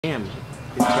His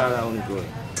brother only growing.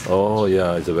 Oh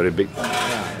yeah, it's a very big.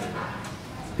 Yeah.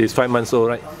 He's 5 months old,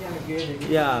 right?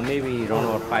 Yeah, maybe around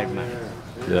about 5 months.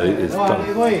 Yeah, it's done.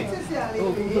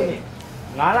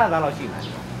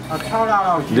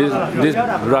 This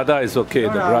brother is okay. The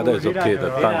brother is okay.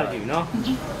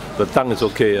 The tongue is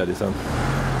okay. Yeah, this one.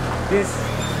 This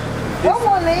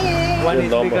one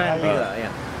is bigger and bigger.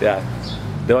 Yeah,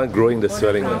 the one growing the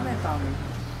swelling.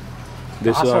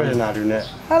 This one.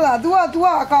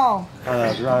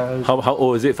 How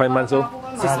old is it? 5 months old?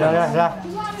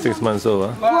 6 months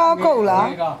old.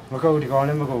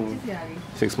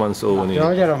 6 months old only.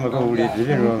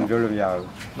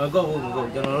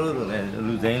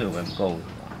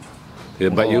 He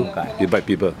bite you? He bite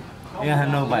people? Yeah,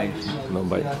 no bite. No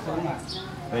bite.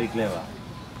 Very clever.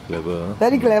 Clever. Huh?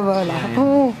 Very clever.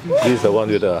 This is the one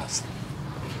with the.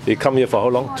 He come here for how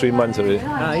long? 3 months already.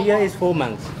 Here is 4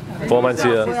 months. 4 months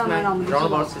here. Around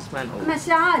about 6 months old.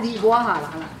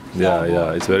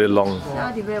 Yeah, it's very long.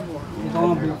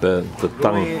 The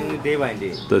tongue. Day by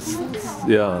day.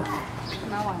 Yeah.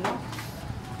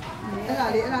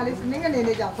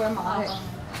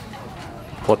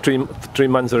 For 3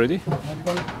 months already?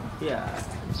 Yeah.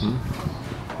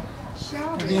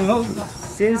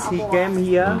 Since he came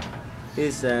here,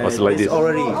 it's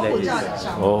already like this.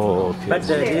 Oh, okay. But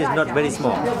it is not very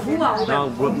small. Now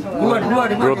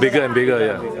grow bigger and bigger,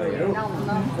 yeah.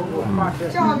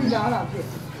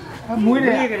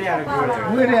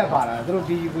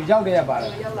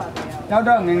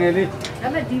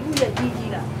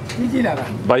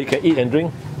 But he can eat and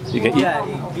drink? He can eat? Yeah,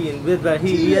 but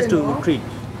he has to treat.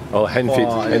 Oh, hand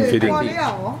feeding.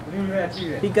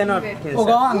 He cannot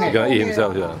He cannot eat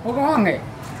himself, yeah.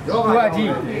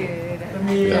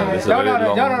 Yeah, it's a very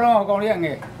long.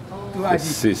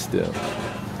 This is the,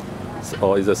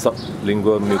 or is a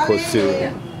sublingual mucosal.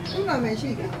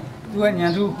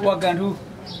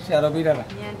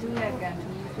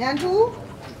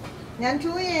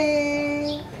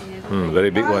 Very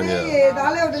big one, yeah.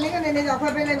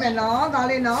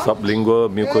 Sublingual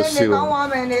mucosal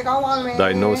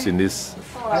diagnosed in this.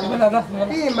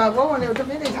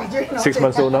 6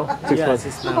 months old now? 6 months.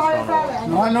 6 months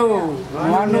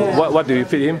What do you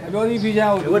feed him? What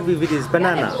we feed is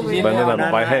banana.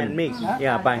 Banana by hand? Mix.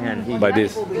 Yeah, by hand. By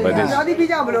this? By this?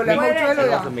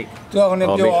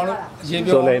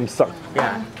 So let him suck.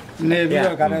 Yeah.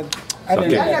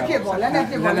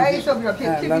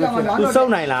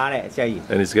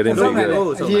 And it's getting bigger.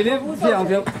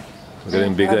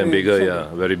 Getting bigger and bigger, yeah.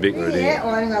 Very big already.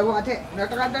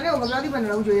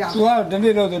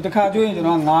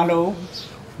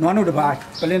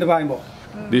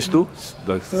 These two?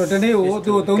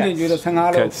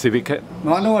 Cat, civic cat?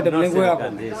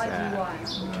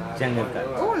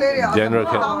 General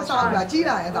cat.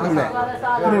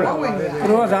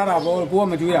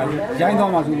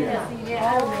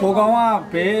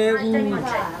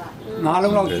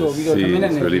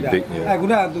 It's really big, yeah.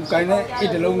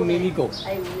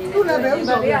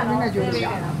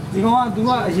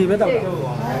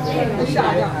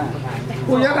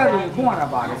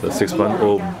 The 6 month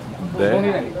old bear.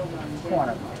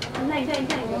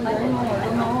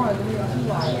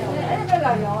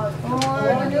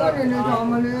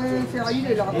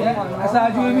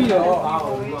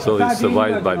 So it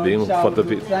survived by being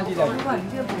fortified.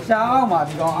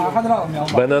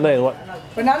 Banana and what?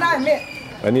 Banana and milk.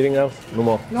 Anything else? No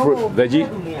more? No. Fruit? Veggie?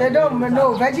 They don't,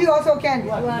 no, veggie also can.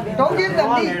 Don't give them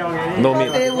meat. No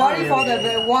meat. They worry for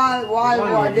the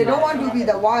wild. They don't want to be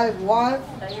the wild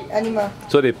animal.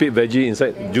 So they put veggie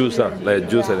inside juice, like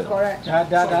juice like that? Correct.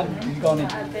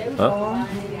 Huh?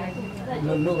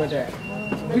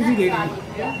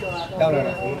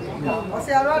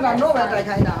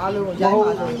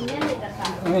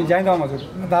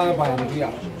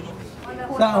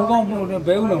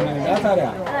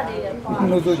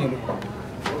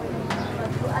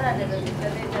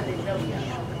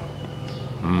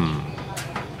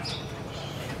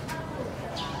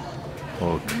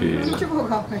 Okay.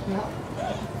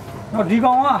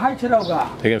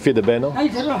 He can feed the bear now?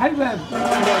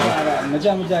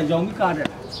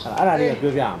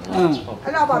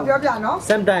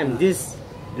 Sometimes this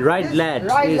right leg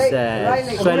is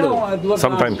swallowed.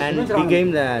 Sometimes. And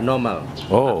became the normal.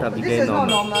 Oh. This is not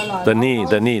normal. The knee,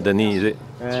 is it?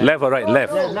 Left or right?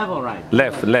 Left. Left or right?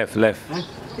 Left.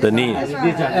 The knee.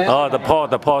 Oh, the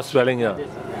paw swelling, yeah.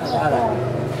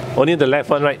 Only the left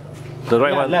one, right? The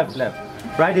right one? Left.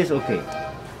 Right is okay.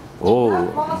 Oh.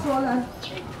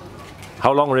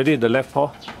 How long already, the left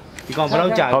paw? How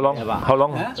long? How long? How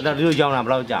long?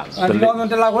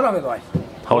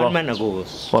 1 month ago.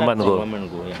 1 month ago. 1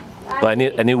 month ago, yeah. But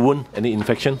any wound? Any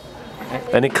infection?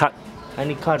 Any cut?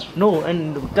 Any cut? No,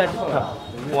 and cut.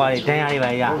 Why?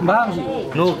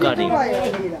 No cutting.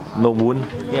 No wound?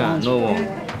 Yeah, no.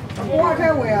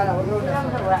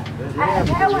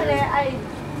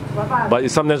 But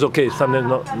it's sometimes okay, sometimes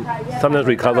not. Sometimes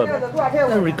recover.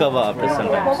 Recover after some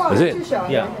time. Is it?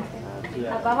 Yeah.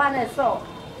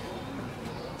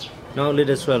 Now let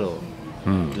us swallow.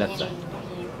 Left side.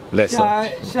 Less.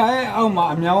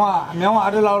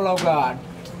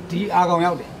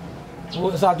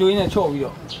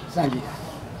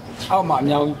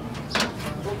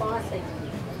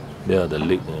 Yeah, the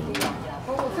leg.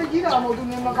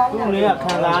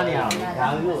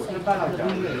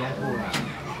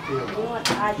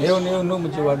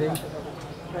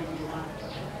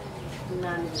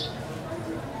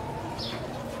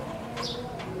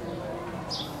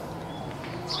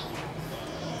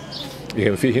 You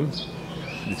can feed him.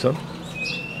 This one.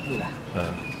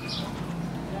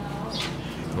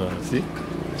 See?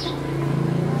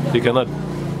 He cannot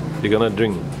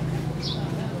drink.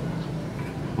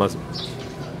 Must.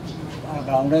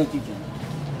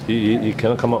 He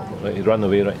cannot come out. Right? He run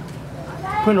away, right?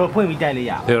 He'll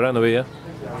run away, yeah?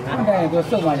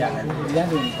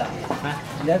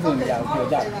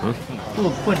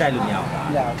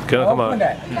 Cannot come out.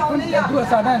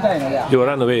 He will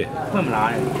run away.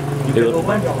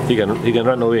 He can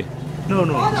run away. No.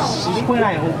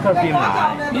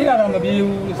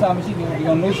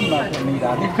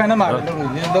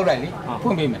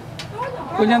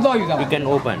 We can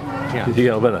open. Yeah. He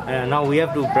can open. Now we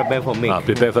have to prepare for milk.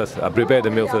 Prepare first. Prepare the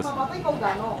milk first.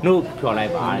 No,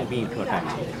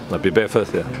 prepare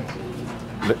first, yeah.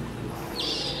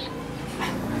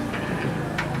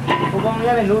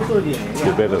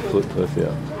 Prepare the food first,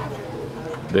 yeah.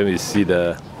 Then we see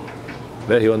the.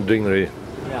 There he want to drink already.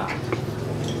 Yeah.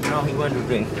 Now he want to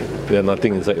drink. Yeah,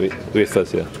 nothing inside. Wait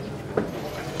first, yeah.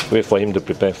 Wait for him to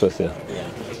prepare first, yeah.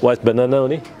 What's banana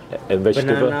only? And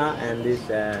vegetable? Banana and this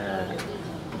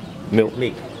milk.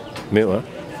 Milk, huh?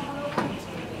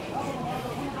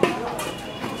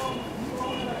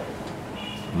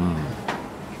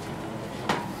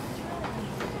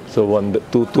 So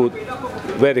two,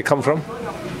 where they come from?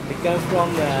 They come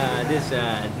from this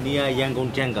near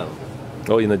Yangon jungle.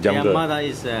 Oh, in the jungle. Their mother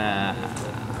is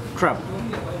trap.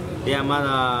 Their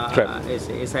mother is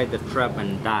inside the trap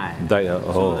and die.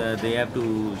 Oh. So they have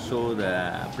to show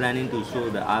planning to show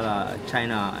the other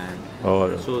China and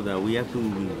so that we have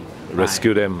to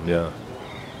rescue them. Yeah.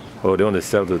 Oh, they want to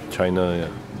sell to China. Yeah.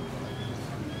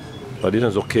 But this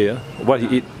one's okay. Yeah. What he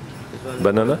eat?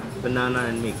 Banana. Banana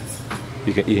and milk.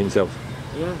 He can eat himself.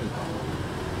 Yeah.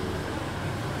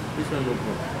 This one no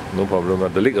problem. No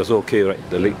problem. The leg also okay, right?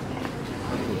 The leg.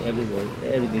 Okay,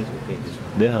 everything's okay. This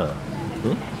one. Yeah.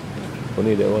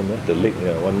 Only that one, the leg,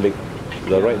 one leg,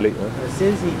 the right leg.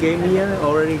 Since he came here,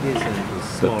 already this is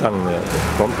small. The tongue,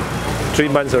 from 3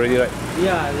 months already, right?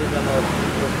 Yeah, this about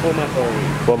 4 months already.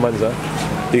 4 months,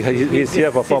 He's here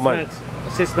for 4 months.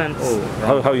 6 months old.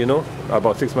 How you know?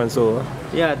 About 6 months old,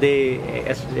 Yeah, they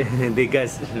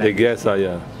guess. They guess,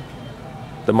 yeah.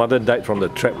 The mother died from the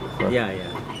trap. Yeah,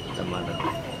 the mother.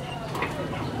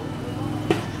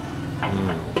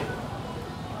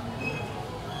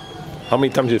 How many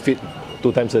times you feed?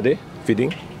 2 times a day?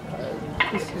 Feeding?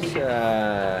 This is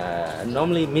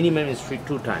normally minimum is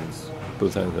 2 times. 2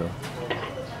 times,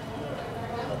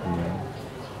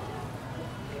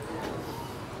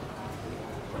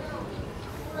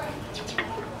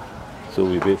 So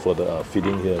we wait for the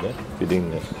feeding here,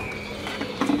 feeding.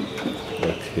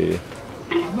 Okay.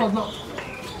 No.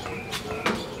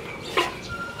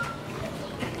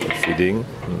 Feeding.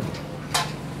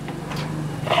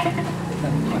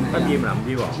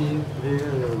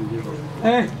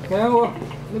 Hey,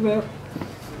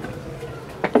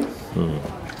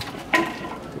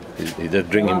 He just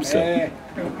drink himself.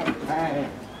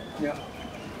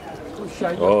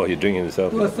 Oh, he drink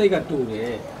himself.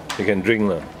 He can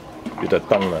drink with the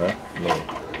tongue. No.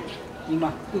 He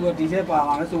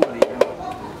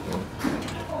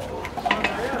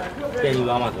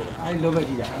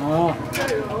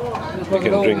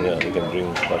can drink,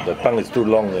 but the tongue is too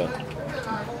long.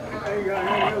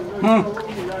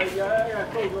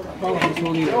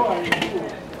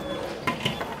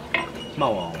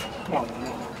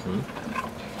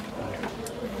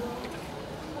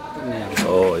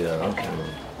 Oh, yeah.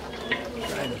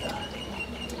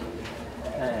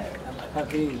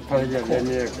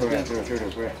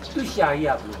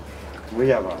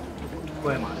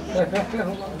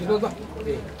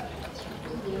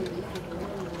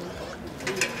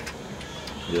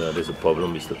 Yeah, there's a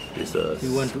problem.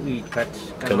 You want to eat,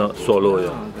 cannot swallow.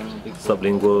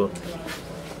 Sublingual.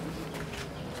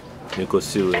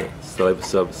 mucocele,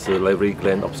 salivary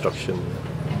gland obstruction.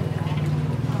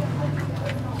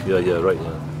 Yeah, right.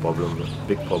 Problem,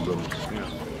 big problem.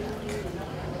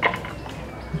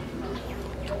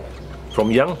 From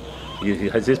young, he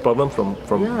has this problem from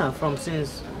from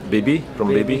since baby,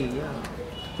 baby. Yeah.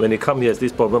 When he come, he has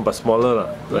this problem, but smaller,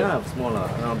 right? Yeah, smaller,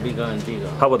 now bigger and bigger.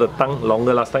 How about the tongue?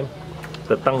 Longer last time?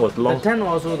 The tongue was long. The tongue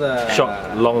also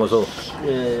short, long also.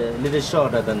 Little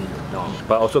shorter than long.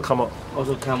 But also come out.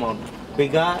 Also come out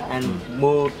bigger and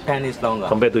more tongue is longer.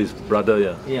 Compared to his brother,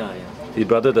 yeah. Yeah. His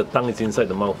brother, the tongue is inside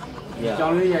the mouth. Yeah.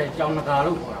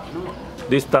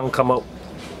 This tongue come out.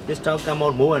 This tongue come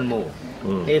out more and more.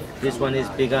 If this one is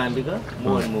bigger and bigger,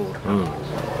 more and more.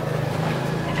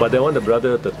 But that one, the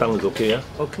brother, the tongue is okay, yeah?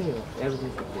 Okay,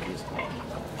 everything is okay.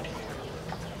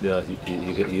 Yeah,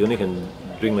 he only can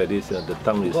drink like this, the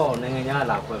tongue is...